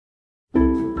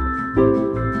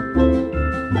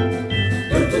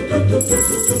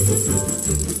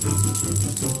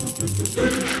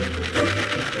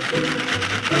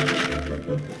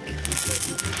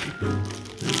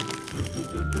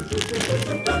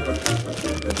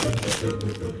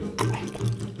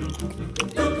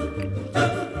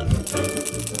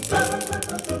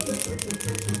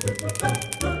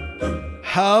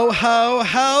Ho, ho,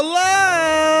 hello!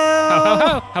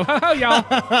 Ho, ho, ho, ho, y'all.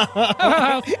 Ho, ho,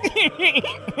 ho.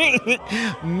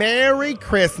 Merry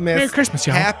Christmas. Merry Christmas,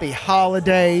 y'all. Happy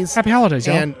holidays. Happy holidays,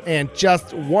 y'all. And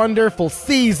just wonderful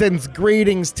seasons.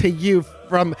 Greetings to you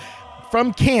from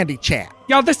Candy Chat.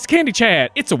 Y'all, this is Candy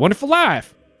Chat. It's a wonderful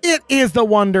life. It is the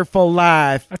wonderful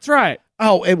life. That's right.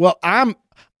 Oh, well, I'm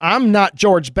not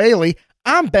George Bailey.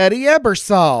 I'm Betty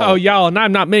Ebersol. Oh, y'all, and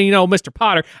I'm not mean old Mr.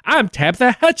 Potter. I'm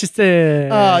Tabitha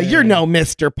Hutchison. You're no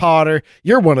Mr. Potter.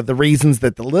 You're one of the reasons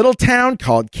that the little town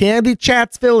called Candy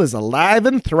Chatsville is alive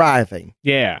and thriving.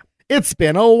 Yeah. It's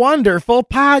been a wonderful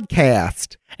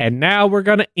podcast. And now we're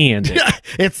going to end it.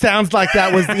 It sounds like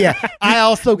that was, yeah. I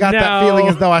also got that feeling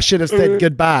as though I should have said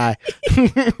goodbye.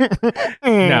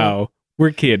 No, we're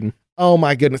kidding. Oh,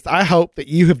 my goodness. I hope that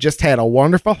you have just had a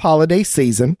wonderful holiday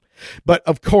season. But,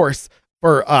 of course,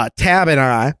 for Tab and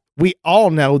I, we all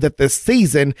know that the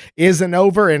season isn't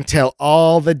over until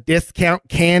all the discount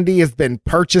candy has been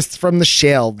purchased from the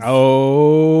shelves.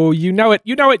 Oh, you know it.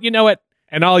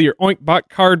 And all your Oinkbot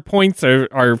card points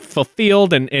are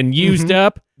fulfilled and used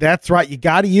up. That's right. You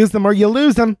got to use them or you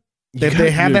lose them.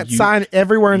 They have that sign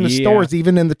everywhere in the stores,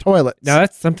 even in the toilets. Now,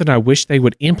 that's something I wish they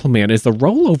would implement is the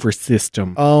rollover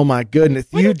system. Oh, my goodness.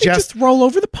 Why don't they just roll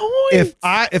over the points?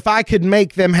 If I could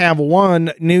make them have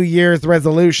one New Year's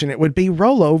resolution, it would be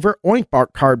roll over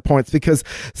Oinkbot card points, because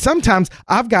sometimes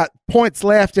I've got points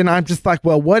left and I'm just like,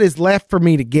 well, what is left for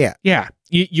me to get? Yeah.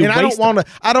 And I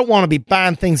don't want to be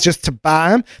buying things just to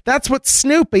buy them. That's what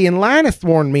Snoopy and Linus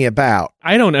warned me about.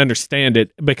 I don't understand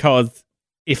it, because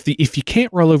if you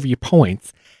can't roll over your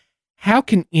points, how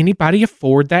can anybody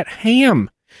afford that ham?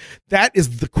 That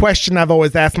is the question I've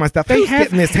always asked myself. Who's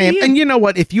getting this ham? And you know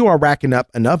what? If you are racking up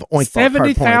enough Oinkbot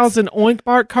 70,000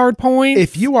 Oinkbot card points.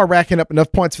 If you are racking up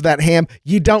enough points for that ham,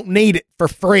 you don't need it for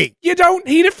free. You don't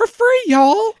need it for free,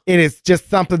 y'all. It is just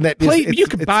something that you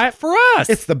can buy it for us.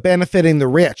 It's the benefiting the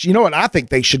rich. You know what I think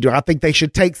they should do? I think they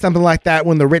should take something like that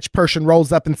when the rich person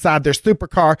rolls up inside their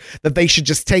supercar, that they should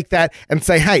just take that and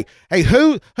say, hey,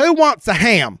 who wants a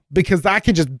ham? Because I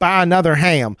can just buy another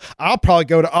ham. I'll probably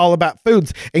go to All About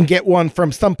Foods and get one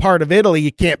from some part of Italy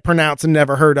you can't pronounce and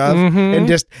never heard of,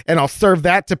 and I'll serve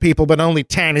that to people, but only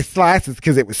tiny slices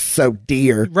because it was so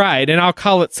dear. Right, and I'll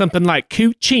call it something like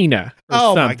cucina.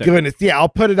 Oh something. My goodness! Yeah, I'll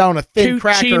put it on a thin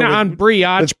cracker. Cucina on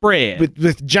brioche bread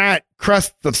with giant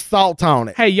crusts of salt on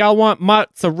it. Hey, y'all want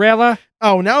mozzarella?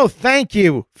 Oh, no, thank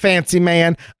you, fancy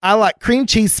man. I like cream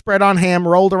cheese spread on ham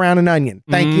rolled around an onion.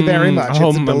 Thank you very much.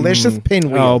 It's a delicious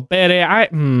pinwheel. Oh, Betty, I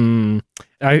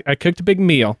cooked a big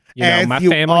meal. As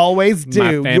you always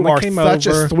do. You are such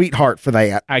a sweetheart for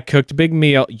that. I cooked a big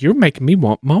meal. You're making me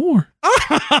want more.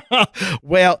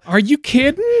 Well, are you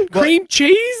kidding? Cream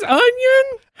cheese,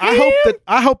 onion?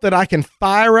 I hope that I can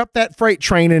fire up that freight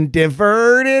train and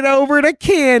divert it over to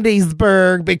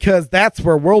Candysburg, because that's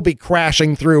where we'll be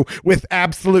crashing through with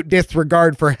absolute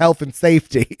disregard for health and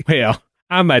safety. Well,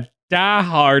 I'm a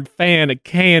diehard fan of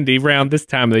candy around this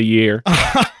time of the year.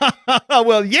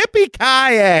 Well,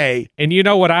 yippee-ki-yay. And you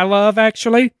know what I love,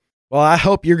 actually? Well, I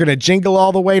hope you're going to jingle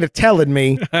all the way to telling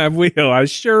me. I will. I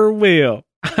sure will.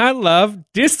 I love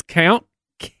discount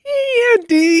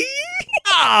candy.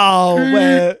 Oh,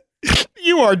 well,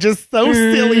 you are just so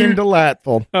silly and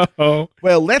delightful. Oh.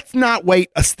 Well, let's not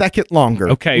wait a second longer.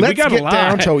 Okay, let's we got get a lot.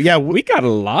 Down to, we got a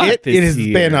lot this year. It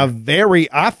has been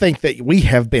I think that we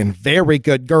have been very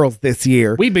good girls this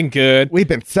year. We've been good. We've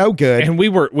been so good. And we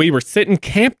were sitting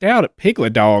camped out at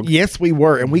Piglet Dog. Yes, we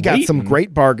were. And we got some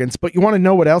great bargains. But you want to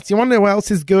know what else? You want to know what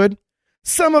else is good?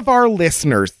 Some of our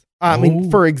listeners. I mean,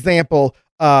 for example,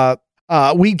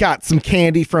 we got some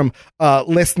candy from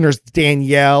listeners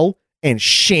Danielle and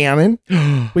Shannon.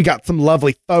 We got some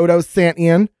lovely photos sent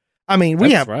in. I mean,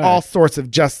 we have all sorts of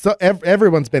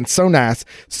everyone's been so nice.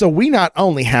 So we not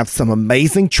only have some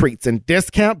amazing treats and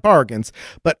discount bargains,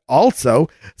 but also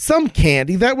some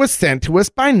candy that was sent to us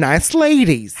by nice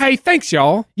ladies. Hey, thanks,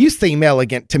 y'all. You seem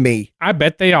elegant to me. I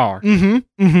bet they are.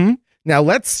 Now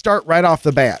let's start right off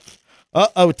the bat.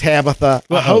 Uh-oh, Tabitha.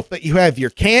 I hope that you have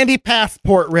your candy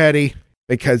passport ready,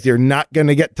 because you're not going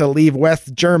to get to leave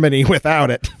West Germany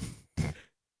without it.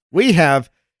 We have...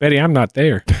 Betty, I'm not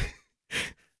there.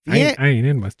 I ain't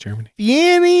in West Germany.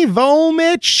 Vienny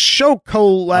Volmich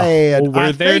Schokolade. Oh,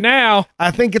 we're there now.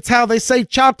 I think it's how they say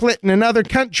chocolate in another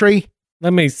country.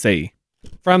 Let me see.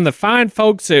 From the fine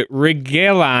folks at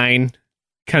Regaline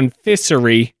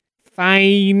Confiserie,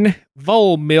 fine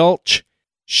Vollmilch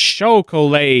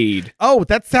chocolate. Oh,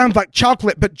 that sounds like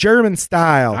chocolate, but German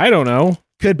style. I don't know.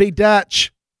 Could be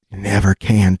Dutch. Never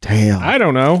can tell. I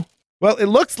don't know. Well, it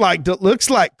looks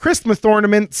like Christmas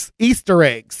ornaments, Easter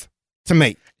eggs to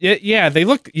me. Yeah,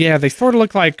 they sort of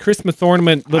look like Christmas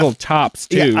ornament little tops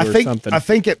too, something. I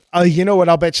think it. You know what?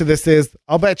 I'll bet you this is.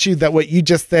 I'll bet you that what you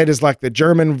just said is like the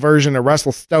German version of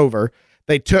Russell Stover.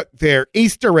 They took their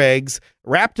Easter eggs,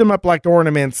 wrapped them up like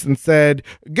ornaments, and said,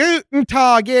 "Guten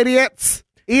Tag, idiots!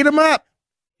 Eat them up."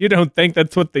 You don't think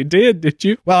that's what they did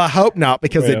you? Well, I hope not,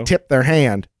 because it tipped their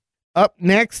hand. Up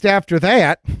next after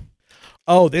that,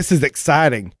 oh, this is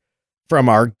exciting. From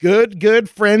our good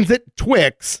friends at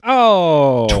Twix.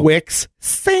 Oh. Twix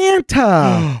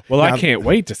Santa. Well, now, I can't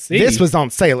wait to see. This was on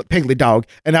sale at Piggly Dog,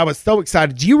 and I was so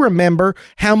excited. Do you remember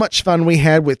how much fun we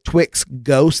had with Twix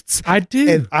Ghosts? I do.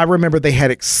 And I remember they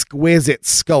had exquisite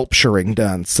sculpturing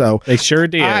done. So they sure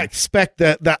did. I expect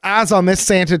the eyes on this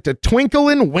Santa to twinkle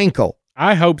and winkle.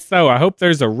 I hope so. I hope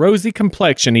there's a rosy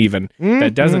complexion even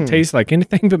that doesn't taste like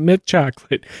anything but milk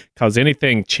chocolate, because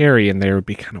anything cherry in there would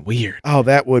be kind of weird. Oh,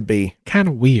 that would be kind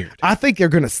of weird. I think they're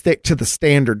going to stick to the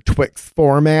standard Twix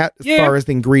format as far as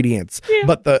the ingredients,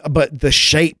 but the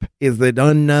shape is the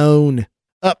unknown.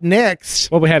 Up next,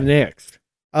 what we have next?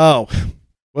 Oh,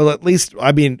 well, at least,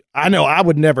 I mean, I know I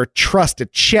would never trust a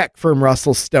check from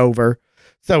Russell Stover,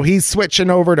 so he's switching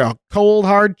over to cold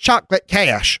hard chocolate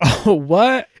cash. Oh,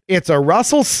 what? It's a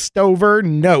Russell Stover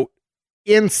note.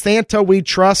 In Santa we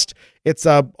trust. It's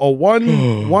a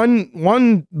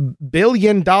 $1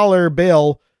 billion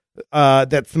bill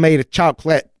that's made of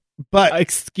chocolate. But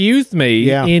excuse me,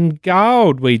 in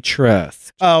God we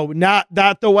trust. Oh, not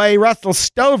the way Russell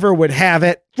Stover would have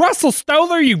it. Russell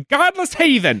Stover, you godless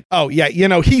heathen. Oh, yeah, you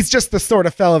know, he's just the sort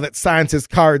of fellow that signs his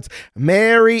cards,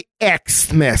 Merry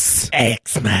Xmas.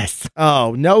 Xmas.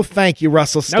 Oh, no thank you,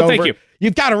 Russell Stover. No thank you.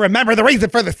 You've got to remember the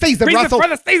reason for the season, Russell. For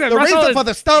the season, the Russell, reason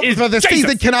for the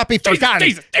season cannot be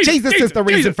forgotten. Jesus is the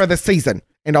reason for the season.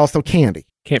 And also candy.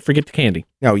 Can't forget the candy.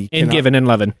 No, you cannot. And giving and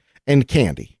loving. And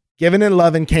candy. Giving and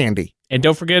loving candy. And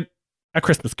don't forget A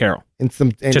Christmas Carol. And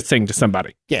just sing to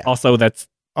somebody. Yeah. Also, that's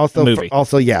a movie.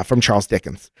 From Charles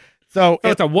Dickens. So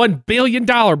it's a $1 billion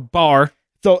bar.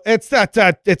 So it's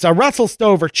a Russell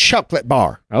Stover chocolate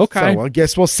bar. Okay. So I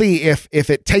guess we'll see if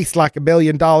it tastes like $1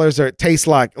 billion or it tastes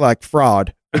like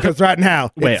fraud. Because right now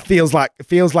it feels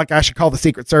like I should call the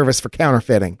Secret Service for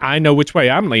counterfeiting. I know which way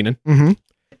I'm leaning. Mm-hmm.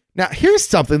 Now here's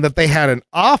something that they had an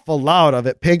awful lot of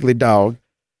at Piggly Dog.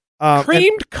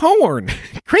 Creamed corn.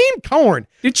 Creamed corn.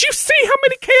 Did you see how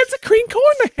many cans of creamed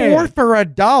corn they had? 4 for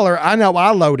 $1. I know I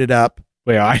loaded up.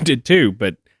 Well, I did too,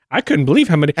 but I couldn't believe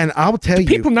how many. And I'll tell you,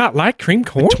 people not like cream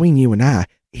corn? Between you and I,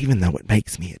 even though it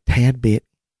makes me a tad bit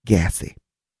gassy.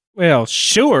 Well,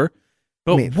 sure.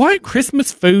 But what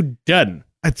Christmas food doesn't?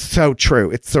 It's so true.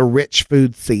 It's a rich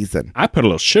food season. I put a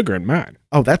little sugar in mine.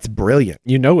 Oh, that's brilliant.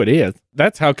 You know it is.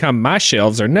 That's how come my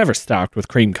shelves are never stocked with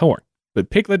cream corn. But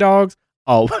Piggly Dogs,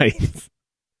 always.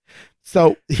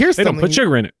 So here's something. They don't put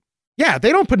sugar in it. Yeah,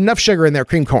 they don't put enough sugar in their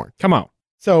cream corn. Come on.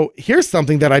 So here's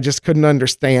something that I just couldn't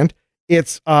understand.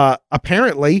 It's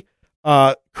apparently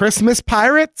Christmas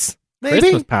Pirates, maybe?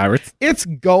 Christmas Pirates. It's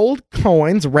gold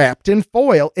coins wrapped in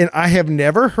foil, and I have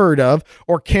never heard of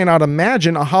or cannot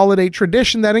imagine a holiday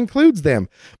tradition that includes them.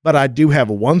 But I do have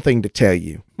one thing to tell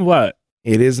you. What?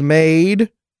 It is made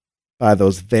by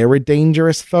those very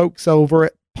dangerous folks over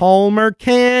at Palmer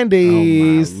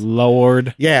Candies. Oh, my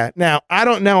Lord. Yeah. Now, I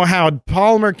don't know how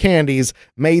Palmer Candies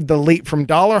made the leap from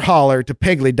Dollar Holler to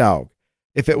Piggly Dog,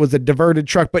 if it was a diverted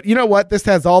truck. But you know what? This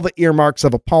has all the earmarks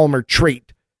of a Palmer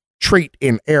treat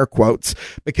in air quotes,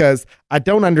 because I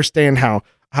don't understand how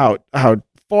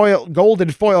gold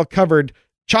and foil covered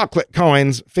chocolate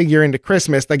coins figure into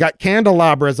Christmas. They got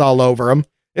candelabras all over them.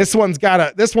 This one's got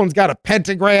a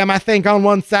pentagram, I think, on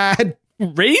one side.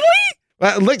 Really?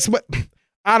 Well, it looks,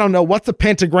 I don't know. What's a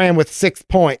pentagram with 6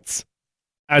 points?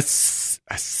 A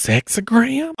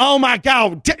sexagram? Oh my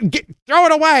God. Throw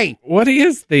it away. What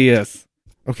is this?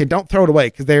 Okay, don't throw it away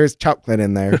because there's chocolate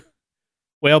in there.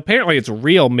 Well, apparently it's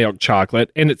real milk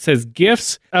chocolate, and it says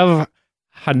Gifts of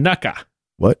Hanukkah.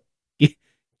 What?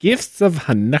 Gifts of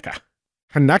Hanukkah.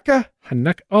 Hanukkah?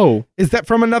 Hanukkah. Oh. Is that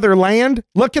from another land?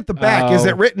 Look at the back. Is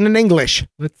it written in English?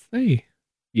 Let's see.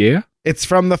 Yeah. It's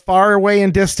from the faraway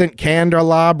and distant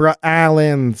Candelabra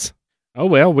Islands. Oh,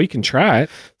 well, we can try it.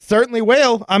 Certainly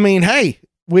will. I mean, hey,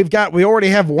 we already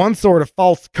have one sort of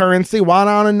false currency. Why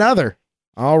not another?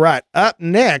 All right. Up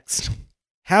next,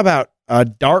 how about a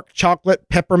dark chocolate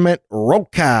peppermint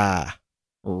roca?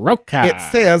 Roca.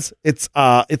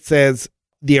 It says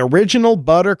the original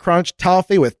butter crunch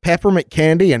toffee with peppermint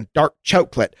candy and dark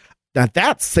chocolate. Now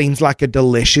that seems like a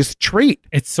delicious treat.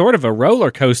 It's sort of a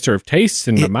roller coaster of tastes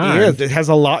in my mind. It is. It has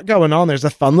a lot going on. There's a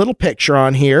fun little picture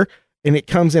on here, and it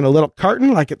comes in a little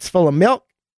carton like it's full of milk.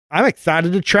 I'm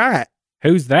excited to try it.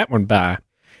 Who's that one by?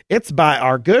 It's by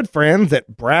our good friends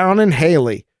at Brown and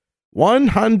Haley.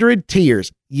 100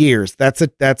 years. That's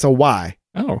a Y.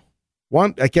 Oh.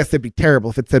 I guess it'd be terrible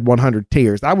if it said 100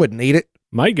 tears. I wouldn't eat it.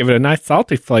 Might give it a nice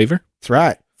salty flavor. That's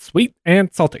right. Sweet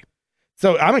and salty.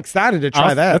 So I'm excited to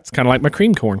try that. That's kind of like my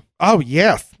cream corn. Oh,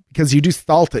 yes, because you do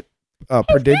salt it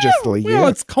prodigiously. Well,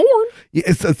 it's corn.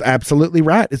 It's absolutely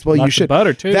right. It's well, Lots you should. of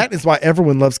butter, too. That is why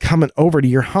everyone loves coming over to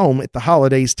your home at the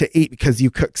holidays to eat, because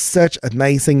you cook such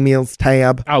amazing meals,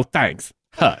 Tab. Oh, thanks.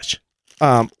 Hush.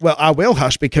 Well, I will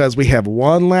hush because we have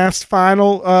one last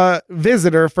final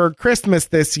visitor for Christmas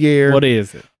this year. What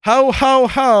is it? Ho, ho,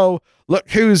 ho.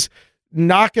 Look who's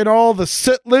knocking all the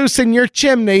soot loose in your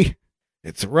chimney.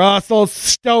 It's Russell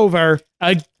Stover.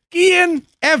 Again?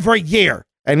 Every year.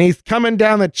 And he's coming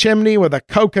down the chimney with a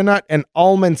coconut and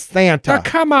almond Santa. Oh,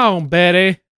 come on,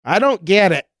 Betty. I don't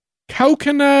get it.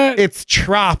 Coconut? It's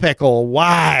tropical.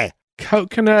 Why?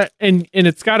 Coconut, and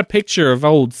it's got a picture of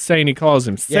old Santa Claus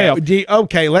himself. Yeah,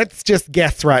 okay, let's just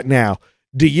guess right now.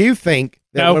 Do you think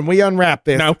that when we unwrap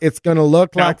this, it's going to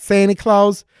look like Santa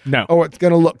Claus? No. Or it's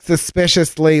going to look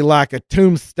suspiciously like a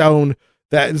tombstone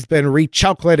that has been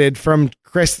rechocolated from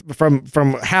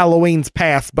Halloween's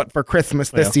past, but for Christmas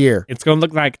this year? It's going to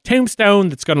look like a tombstone.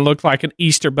 That's going to look like an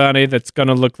Easter bunny. That's going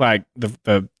to look like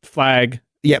the flag.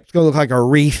 Yep, it's going to look like a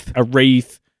wreath. A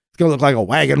wreath. It's going to look like a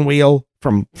wagon wheel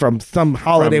from some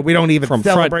holiday we don't even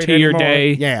celebrate Frontier anymore.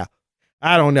 Day. Yeah.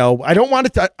 I don't know. I don't want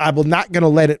it to. I'm not going to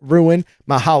let it ruin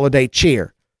my holiday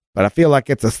cheer. But I feel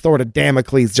like it's a sword of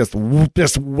Damocles just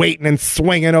waiting and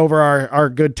swinging over our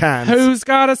good times. Who's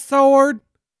got a sword?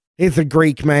 He's a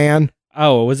Greek man.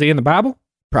 Oh, was he in the Bible?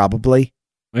 Probably.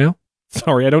 Well,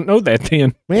 sorry, I don't know that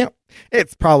then. Well,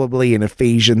 it's probably in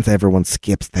Ephesians. Everyone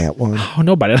skips that one. Oh,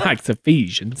 nobody likes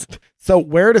Ephesians. So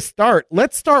where to start?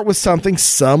 Let's start with something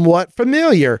somewhat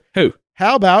familiar. Who?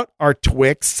 How about our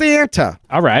Twix Santa?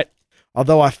 All right.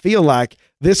 Although I feel like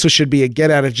this should be a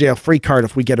get-out-of-jail-free card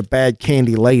if we get a bad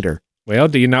candy later. Well,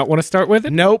 do you not want to start with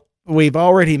it? Nope. We've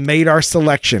already made our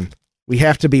selection. We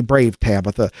have to be brave,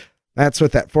 Tabitha. That's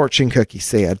what that fortune cookie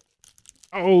said.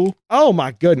 Oh,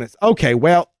 my goodness. Okay,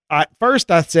 well, first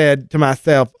I said to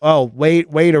myself, way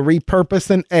to repurpose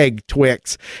an egg,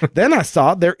 Twix. Then I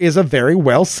saw there is a very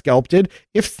well-sculpted,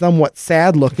 if somewhat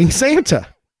sad-looking Santa.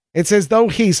 It's as though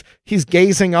he's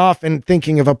gazing off and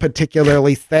thinking of a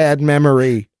particularly sad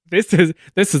memory. This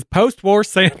is post-war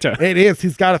Santa. It is.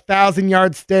 He's got a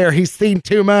 1,000-yard stare. He's seen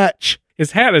too much.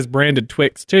 His hat is branded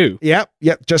Twix, too. Yep,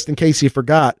 just in case you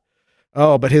forgot.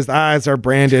 Oh, but his eyes are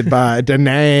branded by Da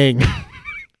Nang.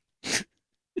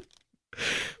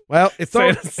 Well, it's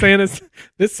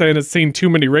Santa's seen too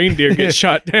many reindeer get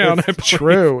shot down. It's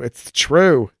true. It's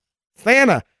true.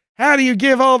 Santa, how do you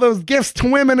give all those gifts to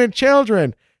women and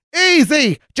children?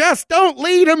 Easy. Just don't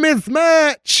lead them as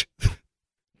much.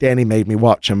 Danny made me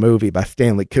watch a movie by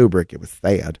Stanley Kubrick. It was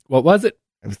sad. What was it?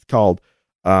 It was called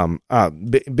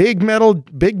Big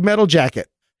Metal Jacket.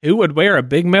 Who would wear a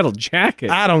big metal jacket?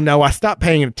 I don't know. I stopped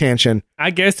paying attention. I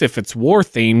guess if it's war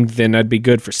themed, then that'd be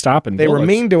good for stopping They bullets. were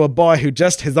mean to a boy who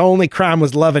just his only crime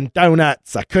was loving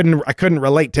donuts. I couldn't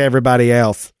relate to everybody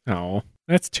else. Oh,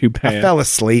 that's too bad. I fell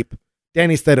asleep.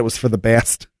 Danny said it was for the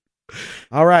best.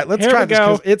 All right, let's try this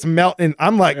because it's melting.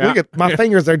 I'm like, look at my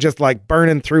fingers are just like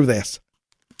burning through this.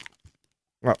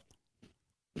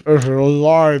 It's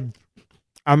large.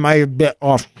 I may have bit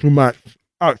off too much.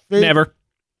 Oh, see? Never.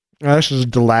 Oh, this is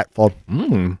delightful.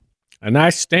 A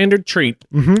nice standard treat.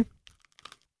 Mm-hmm.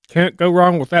 Can't go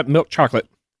wrong with that milk chocolate.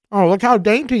 Oh, look how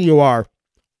dainty you are.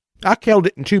 I killed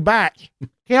it in 2 bites.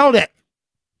 Killed it.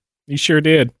 You sure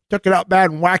did. Took it out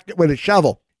bad and whacked it with a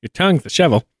shovel. Your tongue's the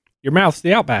shovel. Your mouth's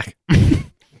the outback.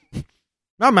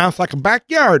 My mouth's like a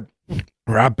backyard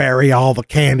where I bury all the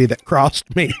candy that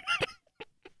crossed me.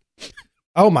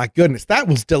 Oh, my goodness. That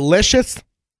was delicious.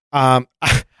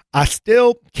 I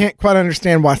still can't quite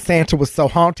understand why Santa was so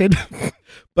haunted,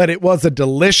 but it was a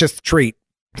delicious treat.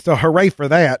 So hooray for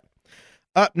that.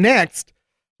 Up next,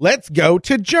 let's go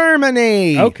to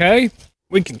Germany. Okay.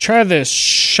 We can try this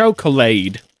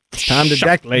chocolate. Time to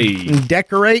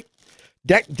decorate.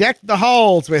 Deck the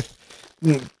halls with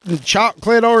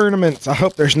chocolate ornaments. I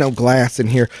hope there's no glass in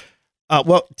here.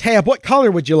 Well, Tab, what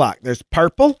color would you like? There's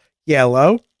purple,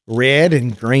 yellow, red,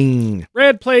 and green.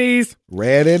 Red, please.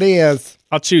 Red it is.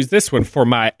 I'll choose this one for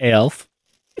my elf.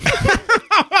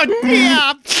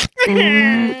 Oh,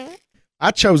 yeah.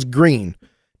 I chose green.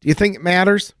 Do you think it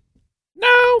matters?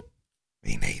 No.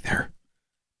 Me neither.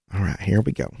 All right, here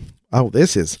we go. Oh,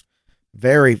 this is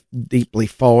very deeply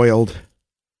foiled.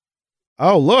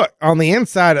 Oh, look. On the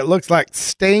inside, it looks like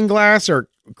stained glass or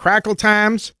crackle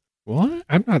times. What?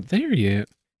 I'm not there yet.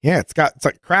 Yeah, it's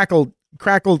like crackled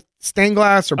stained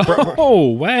glass or Oh,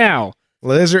 wow.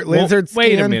 lizard skin.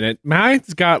 Wait a minute.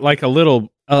 Mine's got like a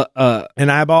little an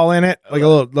eyeball in it, like a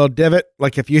little divot.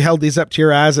 Like if you held these up to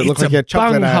your eyes, it looks like a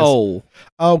chocolate eyes. Hole.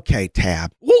 Okay,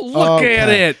 Tab. Well, look at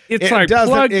it. It's like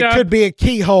plugged it up. could be a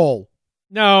keyhole.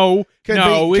 No,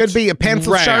 could be a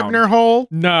pencil sharpener hole.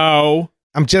 No.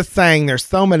 I'm just saying there's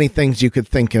so many things you could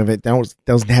think of. It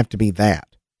doesn't have to be that.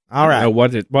 All right.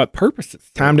 What purpose it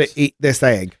serves. Time to eat this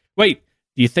egg. Wait,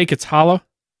 do you think it's hollow?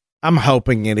 I'm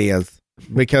hoping it is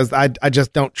because I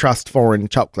just don't trust foreign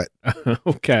chocolate.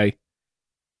 Okay.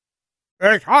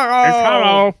 It's hollow. It's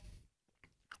hollow.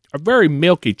 A very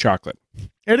milky chocolate.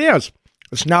 It is.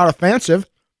 It's not offensive.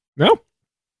 No.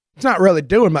 It's not really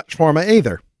doing much for me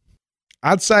either.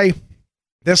 I'd say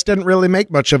this didn't really make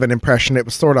much of an impression. It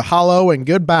was sort of hollow and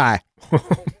goodbye.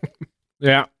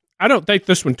 Yeah. I don't think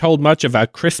this one told much of a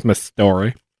Christmas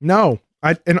story. No.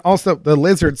 And also the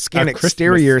lizard skin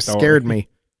exterior scared me.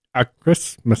 A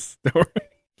Christmas story.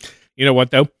 You know what,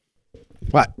 though?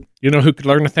 What? You know who could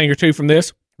learn a thing or two from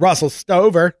this? Russell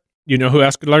Stover. You know who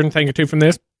else could learn a thing or two from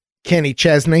this? Kenny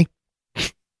Chesney.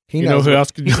 He knows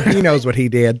what he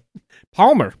did.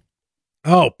 Palmer.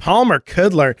 Oh, Palmer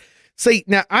could learn. See,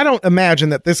 now I don't imagine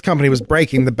that this company was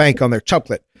breaking the bank on their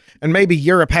chocolate. And maybe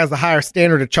Europe has a higher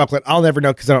standard of chocolate. I'll never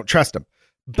know because I don't trust them.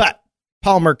 But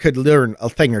Palmer could learn a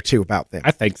thing or two about them.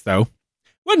 I think so.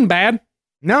 Wasn't bad.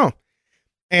 No.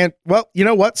 And, well, you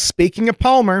know what? Speaking of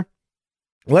Palmer,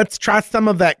 let's try some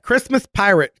of that Christmas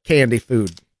pirate candy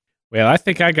food. Well, I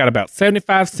think I got about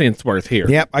 75 cents worth here.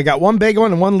 Yep, I got one big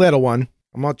one and one little one.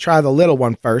 I'm going to try the little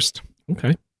one first. Okay.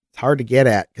 It's hard to get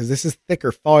at because this is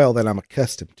thicker foil than I'm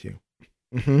accustomed to.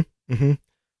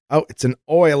 Oh, it's an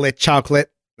oily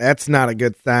chocolate. That's not a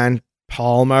good sign.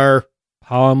 Palmer.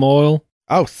 Palm oil.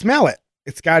 Oh, smell it.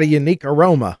 It's got a unique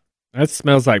aroma. That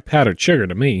smells like powdered sugar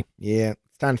to me. Yeah,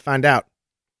 it's time to find out.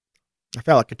 I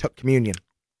felt like I took communion.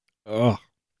 Oh,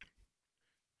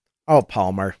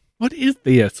 Palmer. what is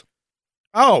this?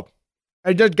 Oh,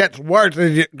 it just gets worse.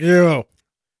 Ew.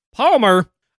 Palmer,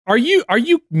 are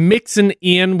you mixing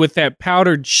in with that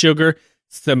powdered sugar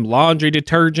some laundry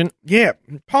detergent? Yeah,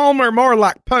 Palmer more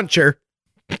like Puncher.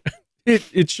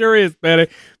 It sure is,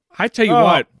 Betty. I tell you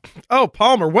what. Oh,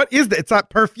 Palmer, what is that? It's like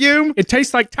perfume? It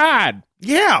tastes like Tide.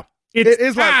 Yeah. It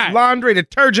is Tide. like laundry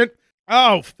detergent.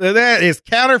 Oh, that is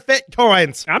counterfeit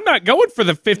coins. I'm not going for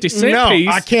the 50-cent piece.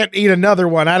 No, I can't eat another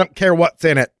one. I don't care what's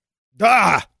in it.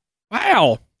 Ah.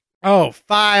 Wow. Oh,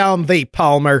 fie on thee,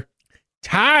 Palmer.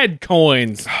 Tide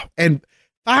coins. And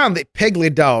fie on the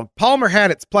Piggly Dog. Palmer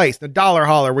had its place, the dollar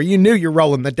hauler, where you knew you're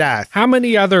rolling the dice. How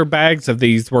many other bags of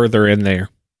these were there in there?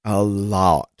 A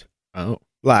lot. Oh.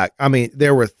 Like, I mean,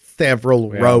 there were several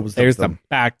rows there's of them. a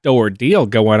backdoor deal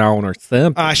going on or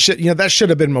something. That should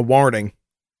have been my warning.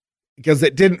 Because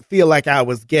it didn't feel like I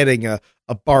was getting a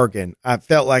bargain. I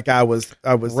felt like I was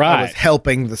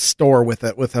helping the store with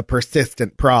a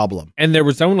persistent problem. And there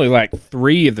was only like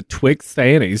 3 of the Twix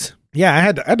Santies. Yeah, I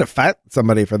had to fight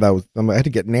somebody for those. I had to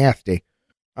get nasty.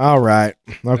 All right.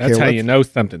 Okay. That's how you know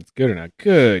something's good or not.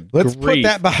 Good. Let's put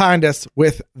that behind us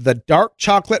with the dark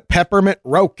chocolate peppermint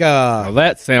Roca. Well,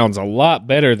 that sounds a lot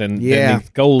better than these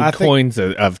gold coins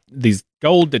of these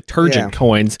gold detergent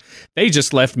coins. They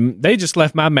just left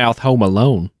my mouth home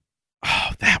alone.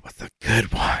 Oh, that was a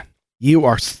good one. You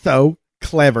are so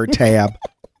clever, Tab.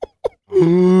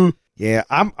 Yeah,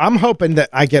 I'm hoping that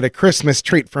I get a Christmas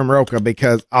treat from Roca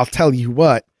because I'll tell you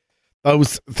what,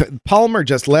 Palmer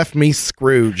just left me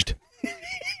Scrooged.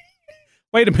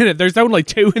 Wait a minute, there's only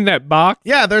 2 in that box?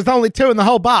 Yeah, there's only 2 in the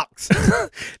whole box.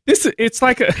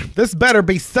 This better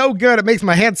be so good it makes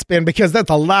my head spin because that's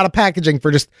a lot of packaging for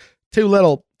just two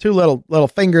little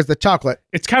fingers of chocolate.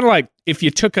 It's kind of like if you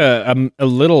took a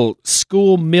little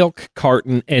school milk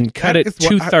carton and cut it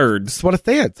 2/3. That's what it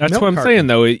is. That's what I'm saying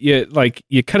though.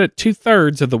 You cut it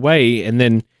 2/3 of the way and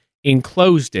then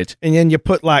enclosed it, and then you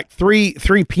put like three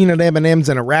peanut M&Ms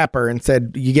in a wrapper and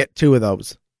said you get 2 of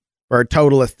those for a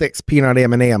total of 6 peanut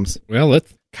M&Ms. Well,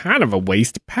 it's kind of a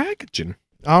waste of packaging.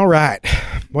 All right.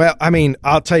 Well, I mean,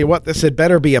 I'll tell you what, this had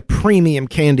better be a premium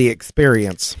candy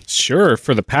experience. Sure,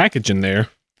 for the packaging there.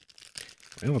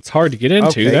 Well, it's hard to get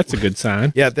into. Okay. That's a good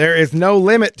sign. Yeah, there is no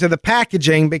limit to the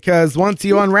packaging because once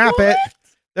you unwrap it,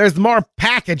 there's more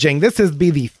packaging. This is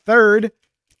the 3rd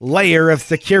layer of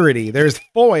security. There's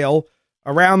foil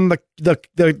around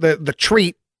the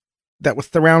treat that was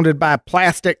surrounded by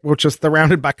plastic, which was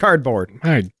surrounded by cardboard.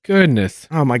 My goodness.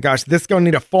 Oh my gosh, this is going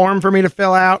to need a form for me to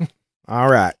fill out. All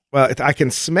right. Well, I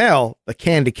can smell the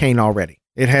candy cane already.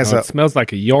 It has it smells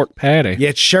like a York patty. Yeah,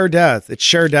 it sure does. It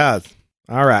sure does.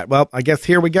 All right. Well, I guess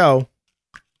here we go.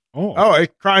 Oh,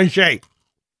 it's crunchy.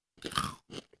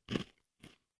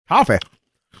 Toffee.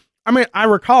 I mean, I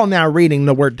recall now reading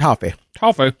the word toffee.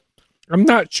 Toffee. I'm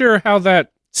not sure how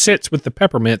that sits with the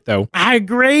peppermint, though. I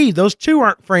agree. Those two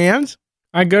aren't friends.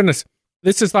 My goodness.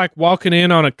 This is like walking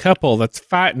in on a couple that's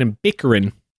fighting and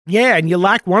bickering. Yeah, and you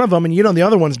like one of them, and the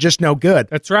other one's just no good.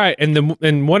 That's right.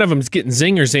 And one of them's getting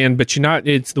zingers in, but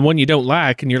it's the one you don't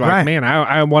like, and you're like, man,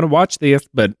 I want to watch this,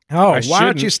 but why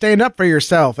don't you stand up for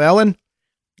yourself, Ellen?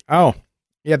 Oh,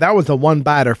 yeah, that was a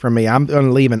one-biter for me. I'm going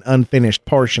to leave an unfinished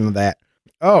portion of that.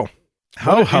 Oh,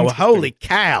 holy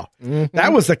cow. Mm-hmm.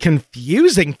 That was a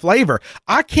confusing flavor.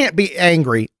 I can't be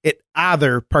angry at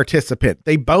either participant.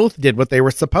 They both did what they were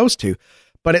supposed to,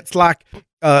 but it's like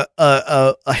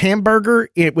a hamburger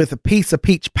with a piece of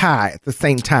peach pie at the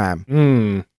same time.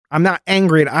 I'm not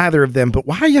angry at either of them, but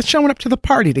why are you showing up to the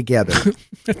party together?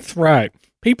 That's right.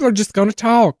 People are just going to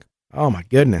talk. Oh, my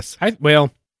goodness.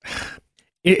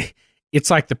 It's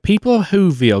like the people of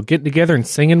Whoville getting together and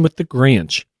singing with the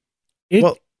Grinch.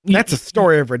 That's a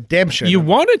story of redemption. You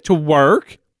want it to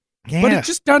work, but it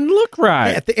just doesn't look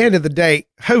right. Yeah, at the end of the day,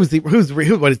 what is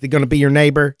he going to be, your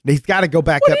neighbor? He's got to go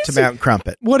back up to Mount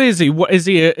Crumpet. What is he? Is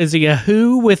he a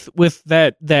who with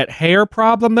that hair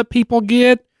problem that people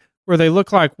get, where they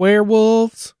look like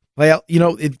werewolves? Well,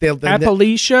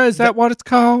 Appalachia, is that what it's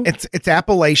called? It's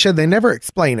Appalachia. They never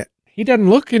explain it. He doesn't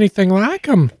look anything like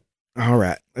him. All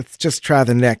right, let's just try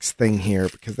the next thing here,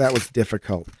 because that was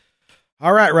difficult.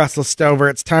 All right, Russell Stover,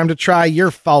 it's time to try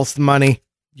your false money.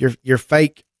 Your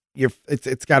fake.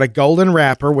 It's got a golden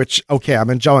wrapper, which, okay, I'm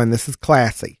enjoying. This is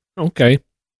classy. Okay,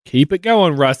 keep it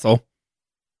going, Russell.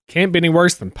 Can't be any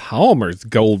worse than Palmer's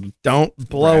gold. Don't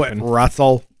blow it,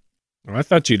 Russell. Well, I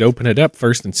thought you'd open it up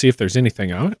first and see if there's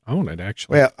anything on it,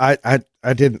 actually. Well,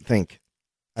 I didn't think.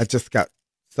 I just got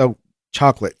so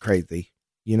chocolate crazy.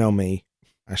 You know me.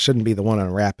 I shouldn't be the one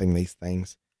unwrapping these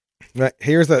things. But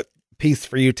here's a piece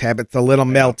for you, Tab. It's a little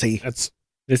melty.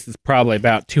 This is probably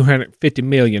about 250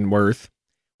 million worth.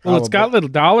 Well, it's got little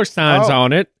dollar signs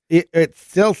on it. It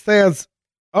still says,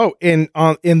 in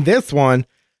this one,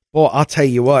 well, I'll tell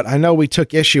you what, I know we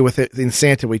took issue with it in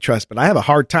Santa We Trust, but I have a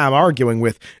hard time arguing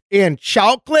with in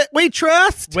chocolate we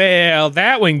trust. Well,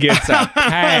 that one gets a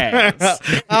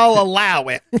pass. I'll allow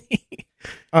it.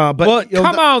 But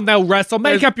come on, though, Russell,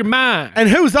 make up your mind. And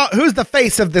who's the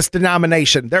face of this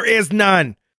denomination? There is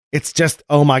none. It's just,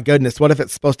 oh my goodness, what if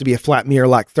it's supposed to be a flat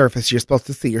mirror-like surface? You're supposed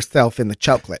to see yourself in the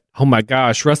chocolate. Oh my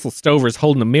gosh, Russell Stover's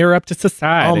holding a mirror up to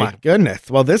society. Oh my goodness.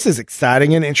 Well, this is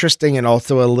exciting and interesting and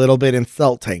also a little bit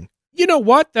insulting. You know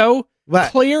what, though?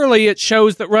 What? Clearly it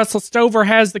shows that Russell Stover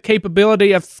has the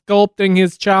capability of sculpting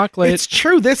his chocolate. It's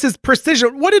true. This is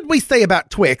precision. What did we say about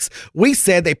Twix? We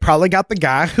said they probably got the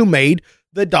guy who made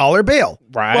the dollar bill.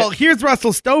 Right. Well, here's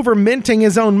Russell Stover minting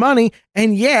his own money,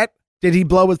 and yet, did he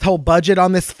blow his whole budget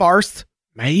on this farce?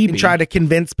 Maybe. And try to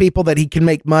convince people that he can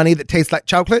make money that tastes like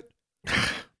chocolate?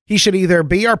 He should either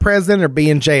be our president or be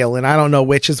in jail, and I don't know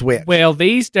which is which. Well,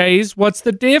 these days, what's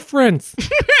the difference?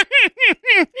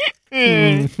 All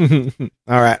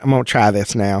right, I'm going to try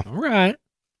this now. All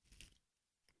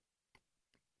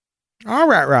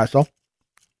right, Russell.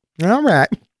 All right.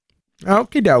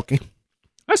 Okie dokie.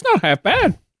 That's not half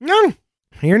bad. No,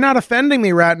 you're not offending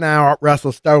me right now,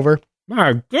 Russell Stover.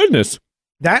 My goodness.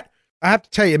 That, I have to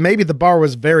tell you, maybe the bar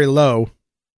was very low,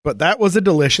 but that was a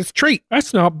delicious treat.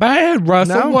 That's not bad,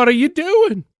 Russell. No. What are you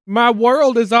doing? My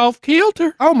world is off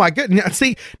kilter. Oh, my goodness.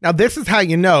 See, now this is how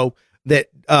you know that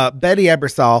Betty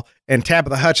Ebersol and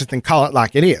Tabitha Hutchinson call it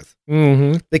like it is.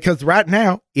 Mm-hmm. Because right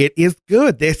now, it is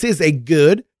good. This is a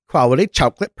good quality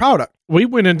chocolate product. We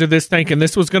went into this thinking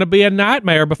this was going to be a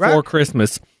nightmare before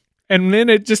Christmas. And then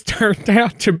it just turned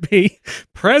out to be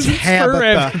presents for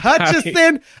everybody.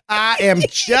 Hutchinson, I am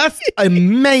just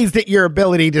amazed at your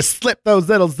ability to slip those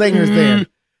little zingers in.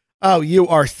 Oh, you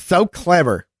are so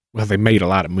clever. Well, they made a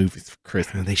lot of movies for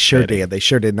Christmas. They sure did. They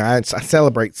sure did. And I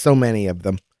celebrate so many of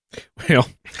them. Well,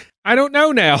 I don't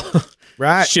know now.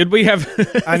 Right. Should we have...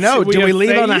 I know. Do we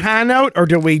leave on a high note, or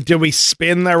do we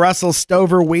spin the Russell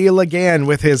Stover wheel again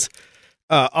with his...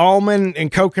 almond and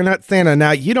coconut Santa.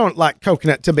 Now, you don't like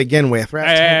coconut to begin with,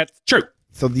 right? That's true.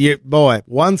 So,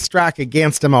 one strike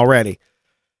against him already.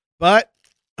 But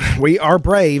we are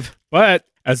brave. But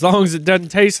as long as it doesn't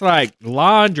taste like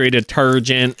laundry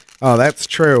detergent. Oh, that's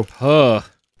true.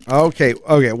 Okay.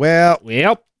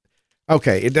 Well.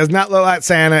 Okay, it does not look like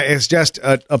Santa. It's just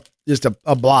a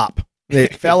blop.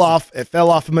 It fell off. It fell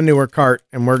off a manure cart,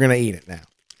 and we're gonna eat it now.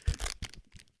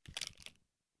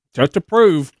 Just to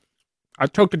prove, I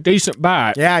took a decent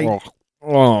bite. Yeah.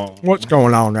 What's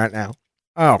going on right now?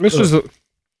 Oh, this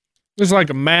is like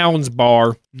a Mounds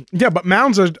bar. Yeah, but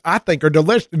Mounds I think are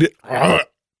delicious. Oh,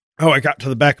 I got to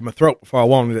the back of my throat before I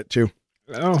wanted it to.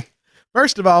 Oh,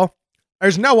 first of all,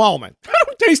 there's no almond. I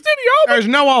don't taste any almond. There's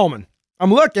no almond.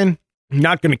 I'm looking. I'm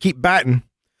not going to keep biting.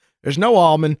 There's no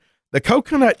almond. The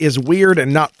coconut is weird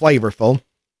and not flavorful.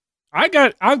 I've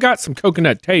got some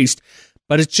coconut taste,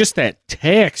 but it's just that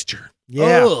texture.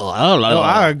 Yeah.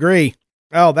 I agree.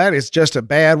 Oh, that is just a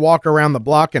bad walk around the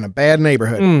block in a bad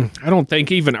neighborhood. I don't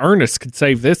think even Ernest could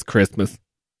save this Christmas.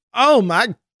 Oh,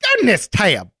 my goodness,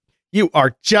 Tab. You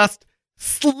are just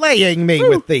slaying me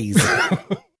with these.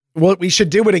 Well, we should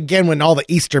do it again when all the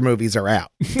Easter movies are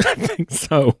out. I think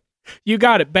so. You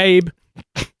got it, babe.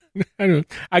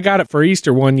 I got it for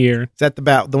Easter one year. Is that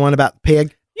the one about the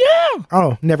pig? Yeah.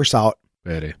 Oh, never saw it.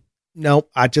 Betty. No,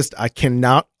 I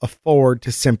cannot afford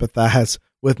to sympathize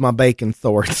with my bacon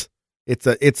swords. It's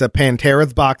a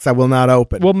Pantera's box I will not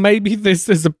open. Well, maybe this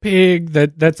is a pig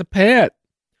that's a pet.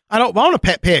 I don't want a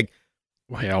pet pig.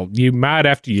 Well, you might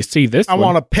after you see this I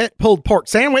want a pet pulled pork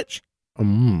sandwich.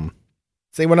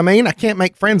 See what I mean? I can't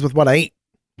make friends with what I eat.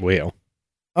 Well.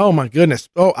 Oh, my goodness.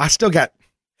 Oh, I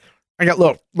got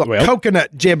little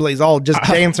coconut giblies all just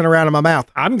dancing around in my mouth.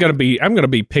 I'm gonna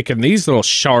be picking these little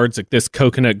shards of this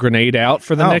coconut grenade out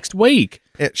for the next week.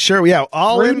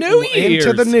 All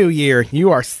into the new year. You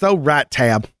are so right,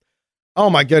 Tab. Oh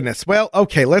my goodness. Well,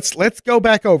 okay, let's go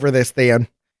back over this then.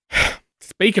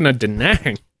 Speaking of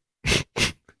denying,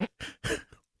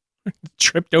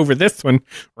 tripped over this one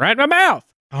right in my mouth.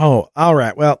 Oh, all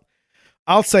right. Well,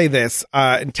 I'll say this,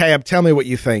 and Tab, tell me what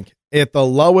you think. At the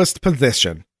lowest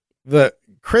position, the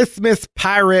Christmas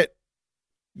pirate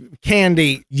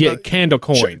candy. Yeah, candle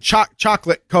coins.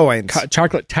 Chocolate coins.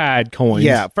 Chocolate Tide coins.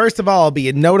 Yeah. First of all, I'll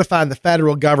be notifying the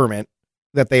federal government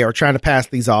that they are trying to pass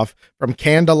these off from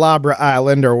Candelabra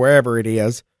Island or wherever it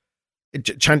is.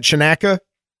 Chinaka?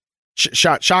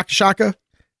 Shaka?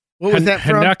 What was that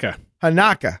from?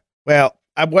 Hanaka. Well,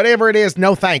 whatever it is,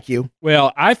 no thank you.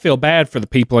 Well, I feel bad for the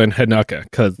people in Hanukkah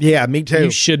because me too.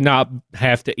 You should not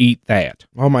have to eat that.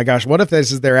 Oh my gosh, what if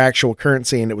this is their actual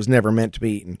currency and it was never meant to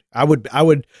be eaten? I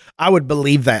would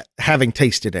believe that, having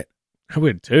tasted it. I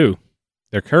would too.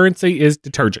 Their currency is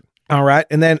detergent. All right,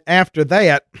 and then after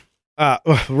that,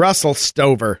 Russell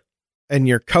Stover and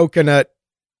your coconut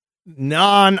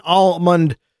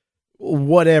non-almond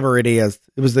whatever it is.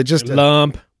 It was just a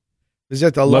lump. It was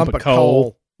just a lump of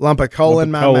coal. Lump of coal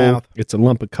in my mouth. It's a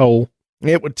lump of coal.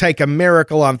 It would take a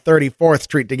miracle on 34th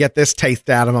Street to get this taste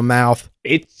out of my mouth.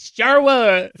 It sure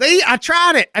was. See, I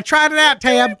tried it. I tried it out,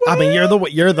 Tab. I mean, you're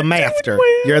the master.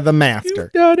 You're the master.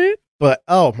 You've done it. But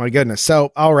oh my goodness.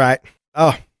 So all right.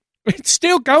 Oh, it's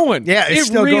still going. Yeah, it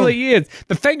really is.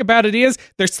 The thing about it is,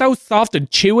 they're so soft and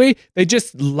chewy. They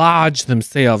just lodge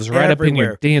themselves right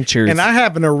everywhere. Up in your dentures. And I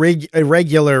have an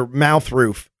irregular mouth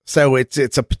roof, so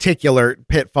it's a particular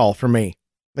pitfall for me.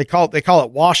 They call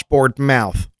it washboard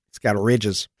mouth. It's got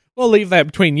ridges. We'll leave that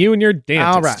between you and your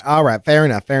dentist. All right. Fair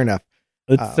enough.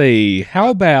 Let's see.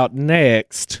 How about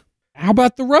next? How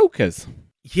about the Rokas?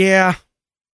 Yeah.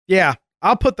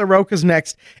 I'll put the Rokas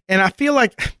next, and I feel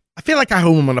like I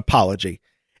owe them an apology.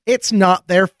 It's not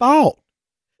their fault.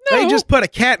 No. They just put a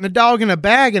cat and a dog in a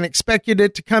bag and expected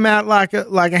it to come out like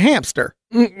a hamster.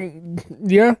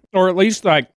 Yeah, or at least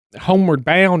like Homeward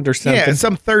Bound or something. Yeah,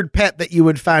 some third pet that you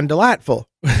would find delightful.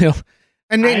 Well,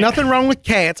 and ain't nothing wrong with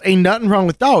cats, ain't nothing wrong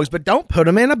with dogs, but don't put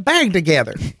them in a bag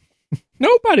together.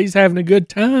 Nobody's having a good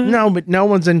time. No, but no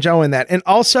one's enjoying that. And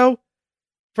also,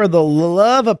 for the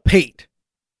love of Pete,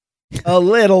 a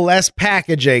little less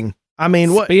packaging. I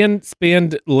mean, what?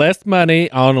 Spend less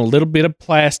money on a little bit of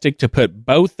plastic to put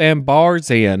both them bars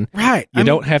in. Right. You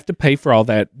don't have to pay for all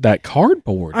that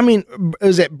cardboard. I mean,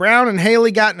 is it Brown and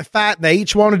Haley got in a fight and they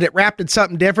each wanted it wrapped in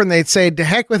something different? They'd say, to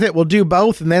heck with it, we'll do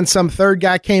both. And then some third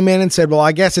guy came in and said, well,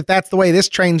 I guess if that's the way this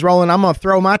train's rolling, I'm going to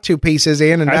throw my two pieces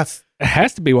in. And it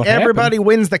has to be what everybody happened.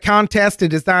 Wins the contest to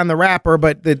design the wrapper,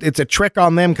 but it's a trick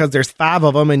on them because there's 5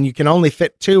 of them and you can only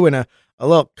fit 2 in a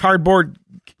little cardboard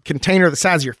container the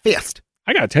size of your fist.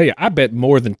 I gotta tell you, I bet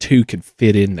more than 2 could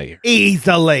fit in there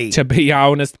easily. To be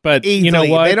honest, but easily. You know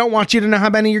what? They don't want you to know how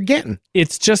many you're getting.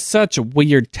 It's just such a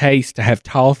weird taste to have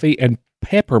toffee and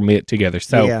peppermint together.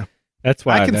 So that's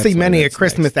why I can see many a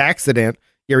Christmas accident.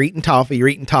 You're eating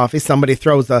toffee. Somebody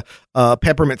throws a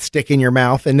peppermint stick in your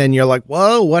mouth, and then you're like,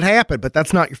 "Whoa, what happened?" But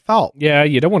that's not your fault. Yeah,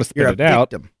 you don't want to spit it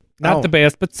out. Not the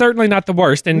best, but certainly not the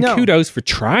worst. And kudos for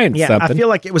trying something. I feel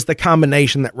like it was the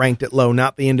combination that ranked it low,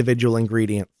 not the individual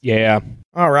ingredients. Yeah.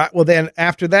 All right. Well, then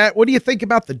after that, what do you think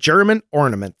about the German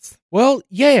ornaments? Well,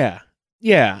 yeah.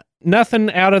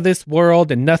 Nothing out of this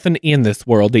world and nothing in this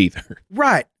world either.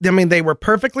 Right. I mean, they were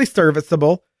perfectly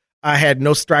serviceable. I had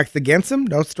no strikes against them,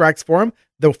 no strikes for them.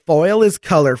 The foil is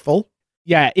colorful.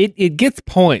 Yeah, it gets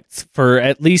points for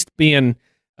at least being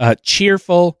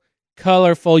cheerful,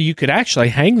 colorful. You could actually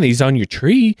hang these on your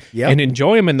tree and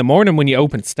enjoy them in the morning when you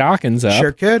open stockings up.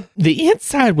 Sure could. The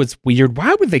inside was weird.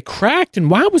 Why were they cracked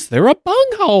and why was there a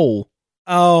bunghole?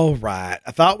 Oh, right.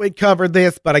 I thought we'd covered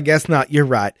this, but I guess not. You're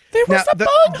right. There was a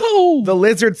bunghole. The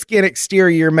lizard skin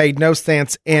exterior made no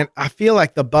sense, and I feel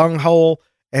like the bunghole,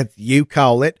 as you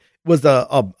call it, was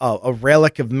a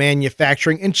relic of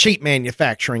manufacturing and cheap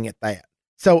manufacturing at that.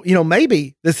 So,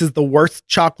 maybe this is the worst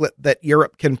chocolate that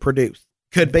Europe can produce.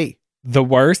 Could be. The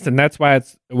worst, and that's why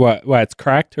it's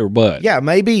cracked or what? Yeah,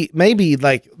 maybe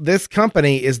like this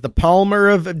company is the Palmer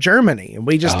of Germany, and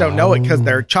we just don't know it because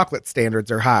their chocolate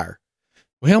standards are higher.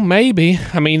 Well, maybe.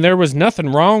 I mean, there was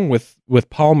nothing wrong with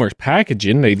Palmer's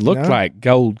packaging. They looked like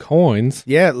gold coins.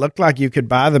 Yeah, it looked like you could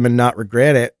buy them and not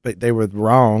regret it, but they were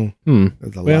wrong. It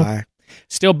was a lie.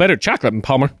 Still better chocolate than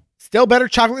Palmer. Still better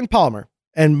chocolate than Palmer.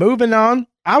 And moving on,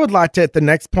 I would like to, at the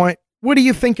next point, what do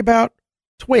you think about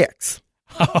Twix?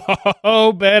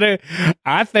 Oh, better.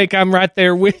 I think I'm right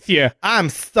there with you. I'm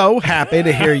so happy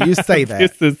to hear you say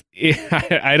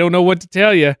that. I don't know what to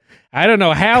tell you. I don't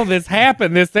know how this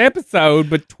happened this episode,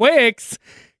 but Twix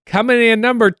coming in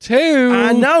number 2.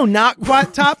 I know, not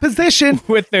quite top position.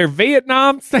 With their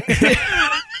Vietnam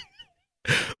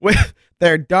with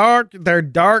their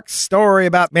dark story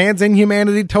about man's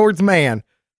inhumanity towards man.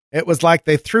 It was like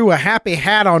they threw a happy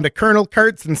hat onto Colonel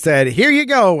Kurtz and said, "Here you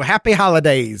go, happy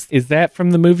holidays." Is that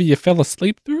from the movie you fell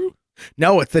asleep through?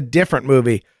 No, it's a different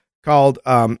movie called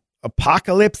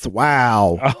Apocalypse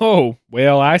Wow. Oh,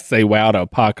 well, I say wow to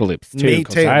Apocalypse too. Me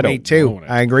too.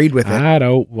 I agreed with it. I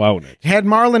don't want it. It had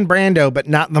Marlon Brando, but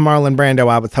not the Marlon Brando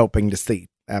I was hoping to see.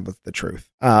 That was the truth.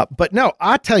 But no,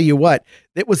 I tell you what,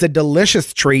 it was a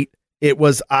delicious treat. It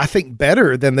was, I think,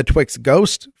 better than the Twix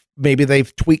Ghost. Maybe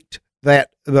they've tweaked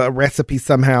the recipe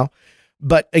somehow,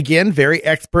 but again, very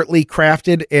expertly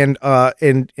crafted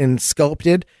and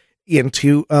sculpted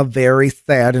into a very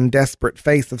sad and desperate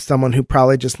face of someone who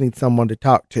probably just needs someone to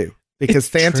talk to, because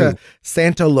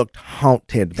Santa looked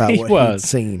haunted by what he'd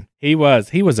seen. He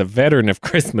was a veteran of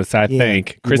Christmas. I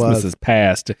think Christmas is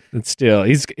past, and still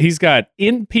he's got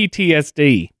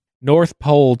NPTSD, North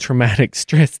Pole Traumatic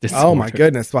Stress Disorder. Oh my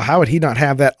goodness. Well, how would he not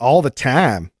have that all the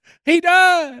time? He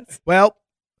does. Well,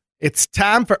 it's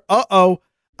time for,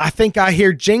 I think I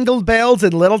hear jingle bells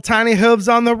and little tiny hooves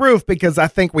on the roof, because I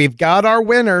think we've got our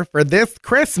winner for this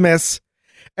Christmas.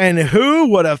 And who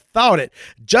would have thought it?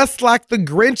 Just like the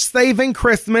Grinch saving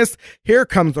Christmas, here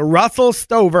comes Russell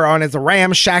Stover on his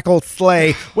ramshackle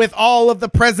sleigh with all of the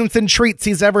presents and treats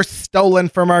he's ever stolen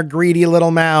from our greedy little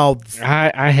mouths.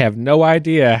 I have no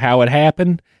idea how it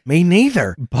happened. Me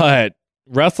neither. But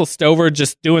Russell Stover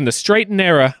just doing the straight and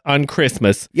narrow on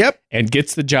Christmas. Yep. And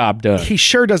gets the job done. He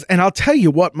sure does. And I'll tell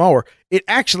you what more. It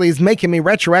actually is making me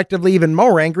retroactively even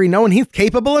more angry knowing he's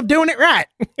capable of doing it right.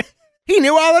 He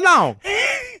knew all along.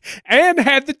 And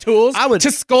had the tools to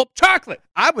sculpt chocolate.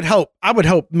 I would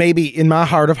hope maybe in my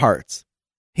heart of hearts,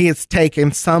 he has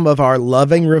taken some of our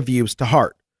loving reviews to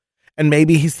heart. And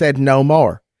maybe he said no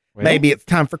more. Well, maybe it's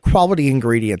time for quality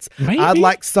ingredients. Maybe. I'd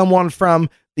like someone from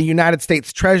the United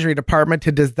States Treasury Department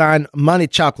to design money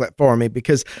chocolate for me,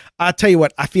 because I tell you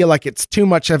what, I feel like it's too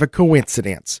much of a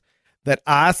coincidence that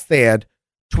I said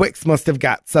Twix must have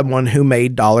got someone who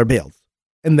made dollar bills.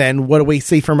 And then what do we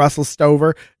see from Russell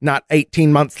Stover not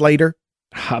 18 months later?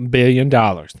 $1 billion.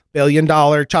 $1 billion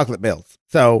chocolate bills.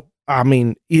 So, I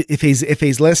mean, if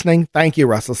he's listening, thank you,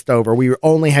 Russell Stover. We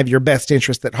only have your best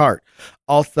interest at heart.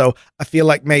 Also, I feel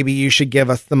like maybe you should give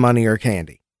us the money or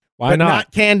candy. Why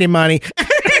not candy money.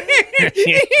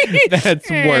 That's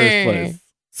worthless.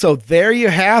 So there you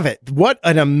have it. What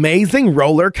an amazing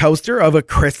roller coaster of a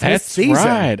Christmas season. That's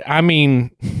right. I mean,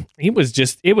 it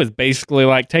was basically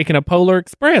like taking a Polar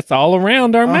Express all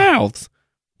around our mouths.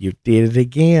 You did it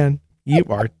again. You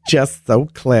are just so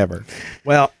clever.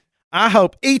 Well, I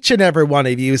hope each and every one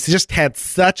of you has just had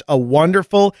such a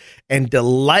wonderful and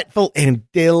delightful and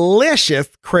delicious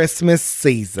Christmas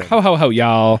season. Ho, ho, ho,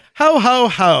 y'all. Ho, ho,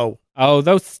 ho. Oh,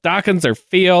 those stockings are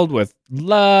filled with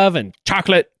love and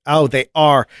chocolate. Oh, they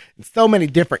are. So many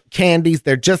different candies.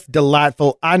 They're just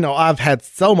delightful. I know I've had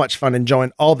so much fun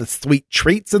enjoying all the sweet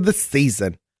treats of the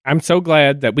season. I'm so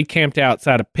glad that we camped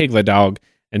outside of Piglet Dog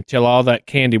until all that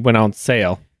candy went on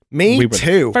sale. Me we were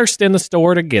too. First in the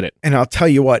store to get it. And I'll tell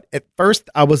you what, at first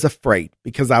I was afraid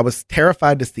because I was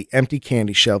terrified to see empty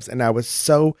candy shelves. And I was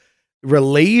so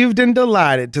relieved and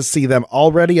delighted to see them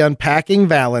already unpacking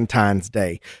Valentine's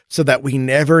Day so that we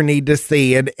never need to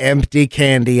see an empty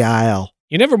candy aisle.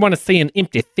 You never want to see an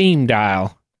empty themed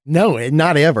aisle. No,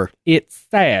 not ever. It's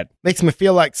sad. Makes me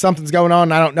feel like something's going on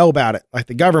and I don't know about it. Like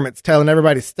the government's telling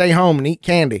everybody to stay home and eat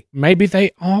candy. Maybe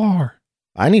they are.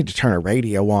 I need to turn a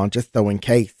radio on just so in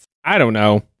case. I don't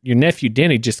know. Your nephew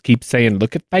Denny just keeps saying,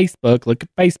 look at Facebook, look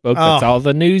at Facebook. That's all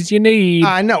the news you need.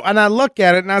 I know. And I look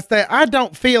at it and I say, I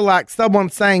don't feel like someone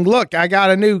saying, look, I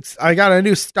got a new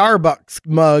Starbucks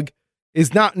mug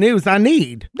is not news I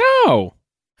need. No.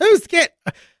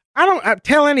 I don't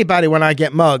tell anybody when I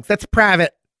get mugs. That's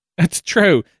private. That's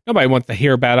true. Nobody wants to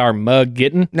hear about our mug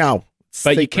getting. No.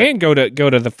 But you can go to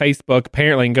the Facebook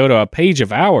apparently and go to a page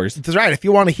of ours. That's right. If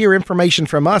you want to hear information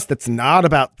from us that's not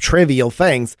about trivial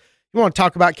things, you want to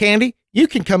talk about candy, you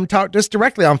can come talk to us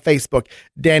directly on Facebook.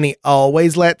 Danny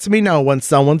always lets me know when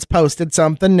someone's posted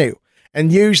something new.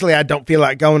 And usually I don't feel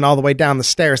like going all the way down the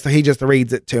stairs, so he just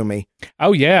reads it to me.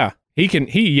 Oh, yeah.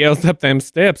 He yells up them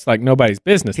steps like nobody's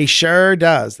business. He sure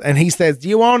does. And he says, do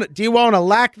you want to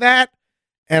like that?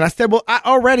 And I said, well, I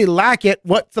already like it.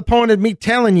 What's the point of me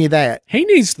telling you that? He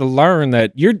needs to learn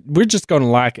that we're just going to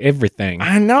like everything.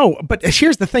 I know, but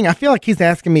here's the thing. I feel like he's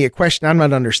asking me a question I'm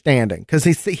not understanding because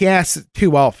he asks it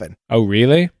too often. Oh,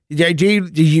 really? Do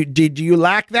you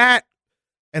like that?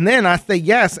 And then I say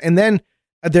yes. And then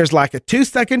there's like a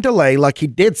 2-second delay, like he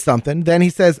did something. Then he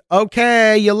says,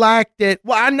 okay, you liked it.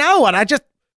 Well, I know it.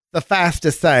 Suffice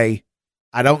to say,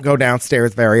 I don't go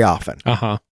downstairs very often.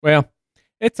 Uh-huh. Well,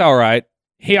 it's all right.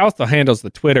 He also handles the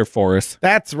Twitter for us.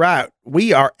 That's right.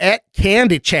 We are at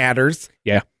Candy Chatters.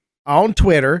 Yeah. On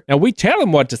Twitter. Now, we tell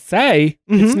him what to say.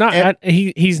 Mm-hmm. It's not,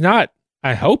 he's not,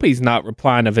 I hope he's not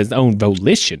replying of his own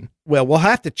volition. Well, we'll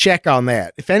have to check on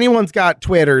that. If anyone's got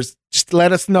Twitters, just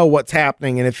let us know what's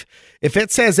happening. And if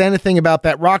it says anything about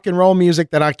that rock and roll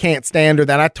music that I can't stand or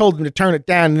that I told him to turn it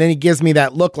down and then he gives me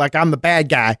that look like I'm the bad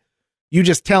guy, you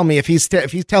just tell me if he's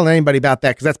telling anybody about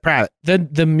that because that's private.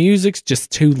 The music's just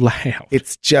too loud.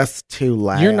 It's just too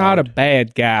loud. You're not a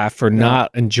bad guy for not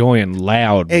enjoying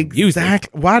loud music.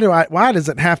 Exactly. Why does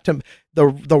it have to? The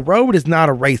road is not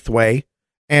a raceway,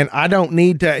 and I don't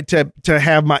need to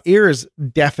have my ears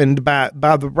deafened by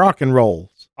the rock and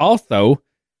rolls. Also,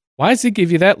 why does he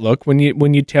give you that look when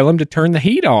you tell him to turn the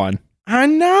heat on? I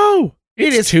know.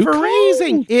 It is too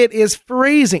freezing. cold. It is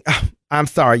freezing. I'm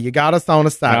sorry. You got us on a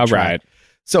sidetrack. All right.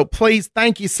 So please,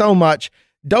 thank you so much.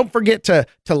 Don't forget to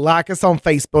like us on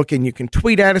Facebook, and you can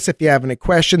tweet at us if you have any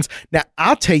questions. Now,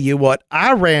 I'll tell you what,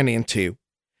 I ran into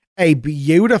a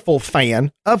beautiful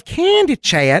fan of Candy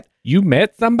Chat. You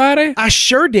met somebody? I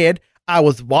sure did. I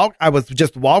was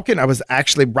just walking. I was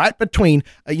actually right between,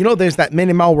 there's that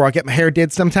mini mall where I get my hair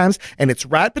did sometimes, and it's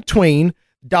right between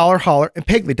Dollar Holler and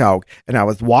Piggly Dog. And I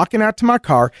was walking out to my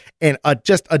car, and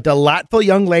just a delightful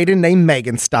young lady named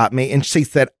Megan stopped me, and she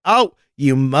said, "Oh,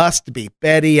 you must be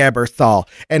Betty Ebersol."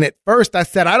 And at first I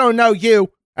said, "I don't know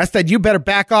you." I said, "You better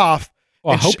back off."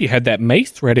 Well, I hope you had that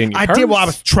mace ready in your purse. I did. Well, I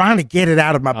was trying to get it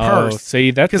out of my purse. Oh,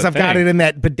 see, that's because I've got it in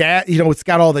that it's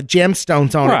got all the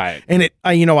gemstones on it. And it,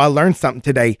 I learned something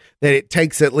today that it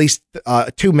takes at least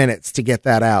 2 minutes to get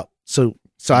that out. So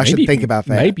I should think about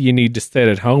that. Maybe you need to sit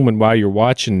at home and while you're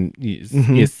watching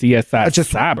CSI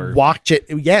just Cyber. Watch it.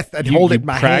 Yes, I'd hold it in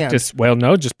my hand. Well,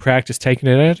 no, just practice taking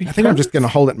it out of your I think I'm just going to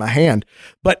hold it in my hand.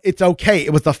 But it's okay.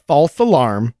 It was a false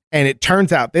alarm. And it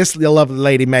turns out this lovely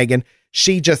lady, Megan,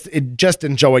 she just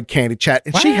enjoyed Candy Chat.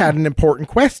 And she had an important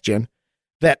question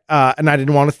that, and I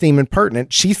didn't want to seem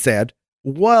impertinent. She said,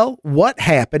 "Well, what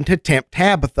happened to Temp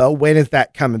Tabitha? When is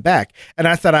that coming back?" And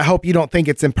I said, "I hope you don't think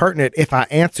it's impertinent if I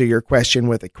answer your question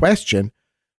with a question.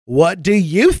 What do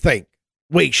you think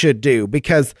we should do?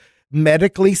 Because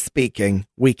medically speaking,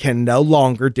 we can no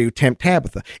longer do Temp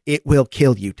Tabitha. It will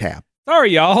kill you, Tab."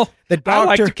 Sorry, y'all. I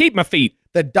like to keep my feet.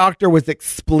 The doctor was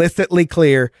explicitly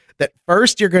clear that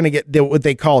first you're going to get what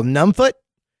they call numbfoot,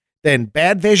 then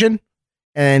bad vision,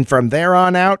 and from there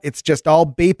on out, it's just all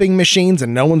beeping machines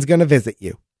and no one's going to visit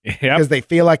you because they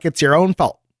feel like it's your own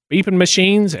fault. Beeping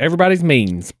machines, everybody's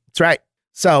means. That's right.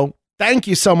 So thank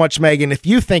you so much, Megan. If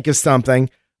you think of something,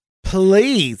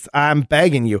 please, I'm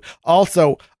begging you.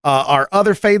 Also, our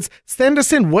other fades, send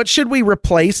us in. What should we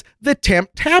replace the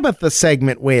Temp Tabitha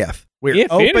segment with? We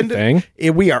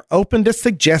are open to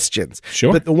suggestions.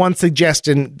 Sure. But the one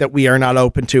suggestion that we are not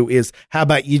open to is, how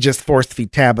about you just force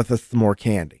feed Tabitha some more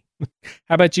candy?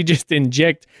 How about you just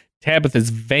inject Tabitha's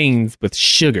veins with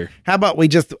sugar? How about we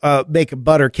just make a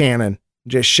butter cannon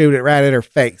Just shoot it right at her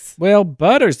face. Well,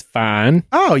 butter's fine.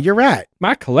 Oh, you're right.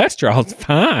 My cholesterol's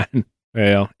fine.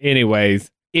 Well,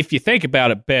 anyways, if you think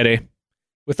about it, Betty,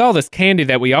 with all this candy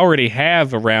that we already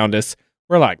have around us,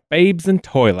 we're like babes in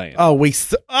Toyland. Oh,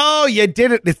 you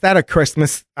did it. Is that a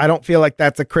Christmas? I don't feel like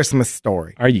that's a Christmas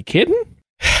story. Are you kidding?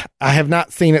 I have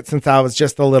not seen it since I was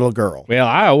just a little girl. Well,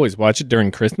 I always watch it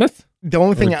during Christmas. The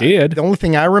only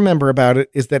thing I remember about it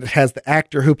is that it has the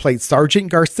actor who played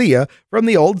Sergeant Garcia from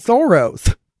the old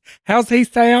Zorros. How's he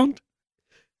sound?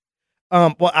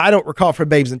 Well, I don't recall from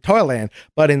Babes in Toyland,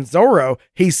 but in Zorro,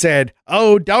 he said,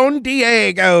 "Oh, Don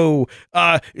Diego,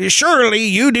 surely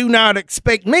you do not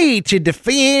expect me to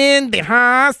defend the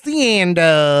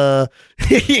hacienda."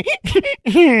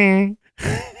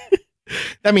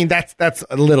 I mean, that's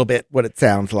a little bit what it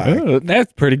sounds like. Oh,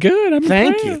 that's pretty good.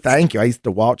 Thank you. I used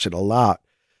to watch it a lot.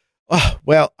 Oh,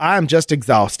 well, I'm just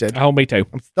exhausted. Oh, me too.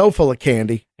 I'm so full of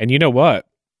candy. And you know what?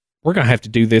 We're going to have to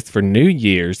do this for New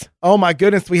Year's. Oh, my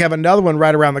goodness. We have another one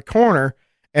right around the corner.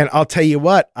 And I'll tell you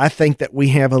what, I think that we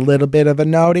have a little bit of a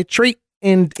naughty treat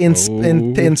in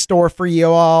store for you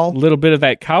all. A little bit of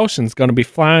that caution's going to be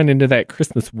flying into that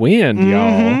Christmas wind,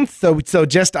 y'all. So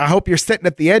just, I hope you're sitting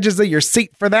at the edges of your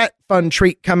seat for that fun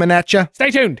treat coming at you.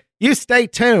 Stay tuned. You stay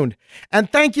tuned.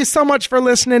 And thank you so much for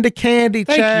listening to Candy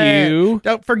Chat. Thank you.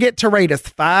 Don't forget to rate us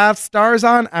 5 stars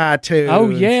on iTunes. Oh,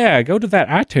 yeah. Go to that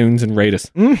iTunes and rate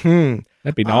us. Mm-hmm.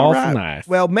 That'd be awesome nice.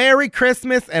 Well, Merry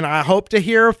Christmas, and I hope to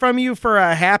hear from you for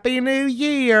a Happy New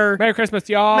Year. Merry Christmas,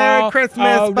 y'all. Merry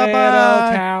Christmas. Oh, bye-bye.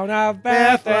 Little town of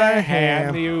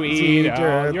Bethlehem, you eat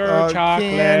all your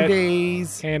chocolate.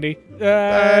 Candy.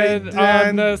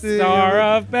 On the Star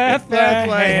of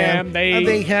Bethlehem,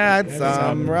 they had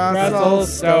some Russell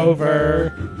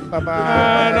Stover.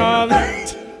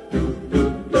 Bye-bye.